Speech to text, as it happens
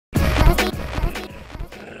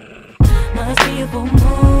must be a full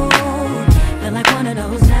moon. Feel like one of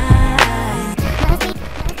those nights.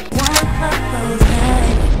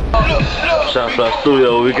 Shout out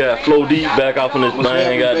studio, we got Flow Deep back off in this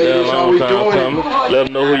thing, goddamn long time coming. Let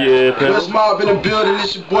them know who you is, pimp. West Mob in the building,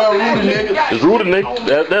 it's your boy Rudy, nigga. It's Rudy, nigga.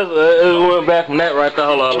 It went back from that right there,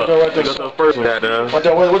 hold on. That's the first one, goddamn. Right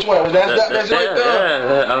there, which one? That's right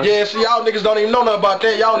there? Yeah, see, y'all niggas don't even know nothing about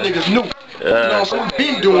that, y'all niggas new. You know, so we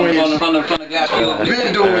been doing this. Been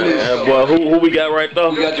doing this. Boy, who we got right there?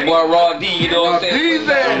 We got your boy Raw D, you know what I'm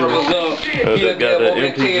saying? He up there over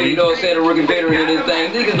there, you know what I'm saying, the rookie veteran and this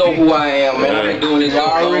thing. Niggas know who I am, man. I've been doing this.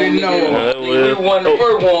 I already know. We won the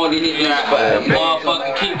first one to hit this spot.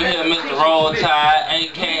 Motherfucker, keep it here, Mr. Roll Tide,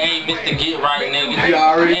 aka Mr. Get Right, nigga. You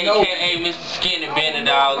already know. AKA Mr. Skinny Benny,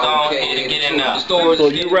 dog. Go on here to get in there. So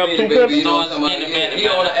you rap too, Pepsi? He on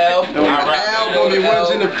the album. The album, it runs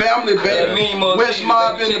in the family, baby. West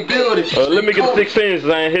Mob in the building. Let me get 16 since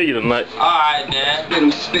I ain't hear you tonight. Alright, then.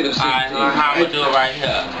 Spit him. Alright, how I'ma do it right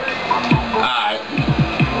here. Alright.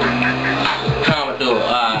 How I'ma do it.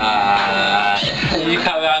 Alright. You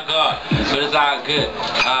caught me out guard, but it's all good.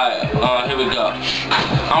 Alright, here we go.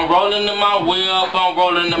 I'm rolling in my wheel up, I'm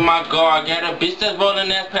rolling in my guard. Got a bitch that's rolling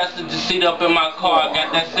that passenger seat up in my car.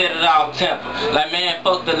 Got that set it off temper. Like, man,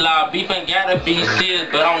 fuck the law. Beef ain't gotta be serious,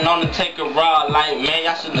 but I'm known to take a raw. Like, man,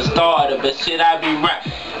 y'all shouldn't have started, but shit, I be right.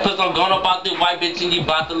 Cause I'm going about this white bitch and you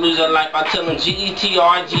about to lose your life. I tell them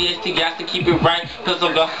GETR, GST, got to keep it right. Cause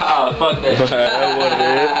I'm going, oh, fuck that. That's what it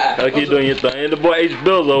is. Gotta keep doing your thing. And the boy H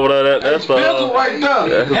Bills over there, that's Bizzle right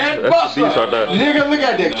there. Head buster. Nigga, look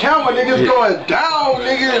at that camera. Niggas going down,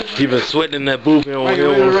 nigga. He been sweating in that booth. He don't want to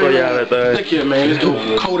show y'all that thing. Look here, man. Let's do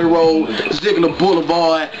Cody Road, Ziggler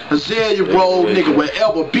Boulevard, Azalea Road, nigga,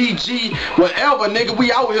 wherever. BG, wherever, nigga.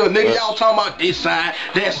 We out here, nigga. Y'all talking about this side,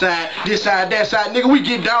 that side, this side, that side. Nigga, we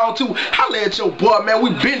get down too. Holla at your boy, man.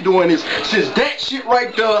 We been doing this since that shit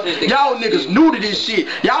right there. Y'all niggas new to this shit.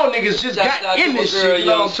 Y'all niggas just got in this shit. You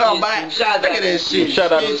know what I'm talking about? Look at that shit.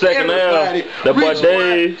 Shout out to Second L. That boy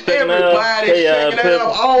Dave. Everybody, Second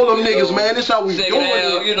L, all them niggas, man. This how we doing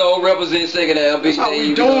it. You know, represent Second L. That's how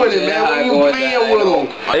we doing it, man. We ain't playing with them.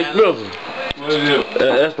 Hey, listen.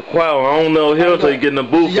 That's the choir. I don't know here till you get in the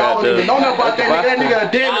booth. Y'all don't even know nothing about that nigga. That nigga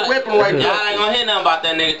a damn weapon right now. Y'all ain't gonna hear nothing about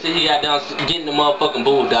that nigga till he got done getting the motherfucking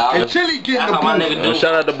booth, dog. Until he get in the booth.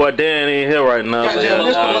 Shout out to boy Dan, he ain't here right now.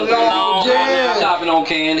 Chopping on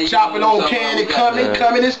candy. Chopping on candy.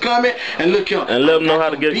 Coming, it's coming. And look here. And let them know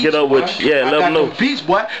how to get up with you. Yeah, let them know. Beats,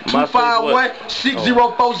 boy.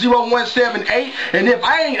 251-604-0178. And if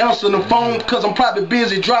I ain't answering the phone because I'm probably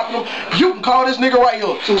busy dropping them, you can call this nigga right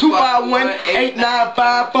here.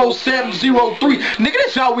 251-895-4703. Nigga,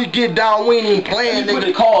 that's how we get down. We ain't even playing, nigga. Put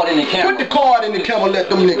the card in the camera. Put the card in the camera. Let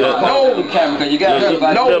them niggas know. You gotta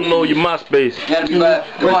let them know your MySpace. You gotta be by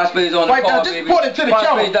the MySpace on the right card, there, baby. Just put it to the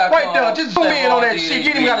camera. Right there. Just zoom in on that shit. You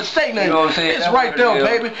ain't even gotta say nothing. You know what I'm saying? It's right there,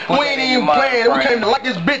 baby. We ain't even playing. We came to light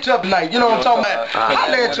this bitch up tonight. You know what I'm talking about?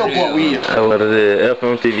 Holla at your boy. We here. That's what it is.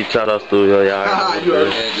 FMTV Shout Out Studio, y'all. You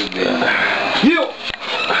heard it.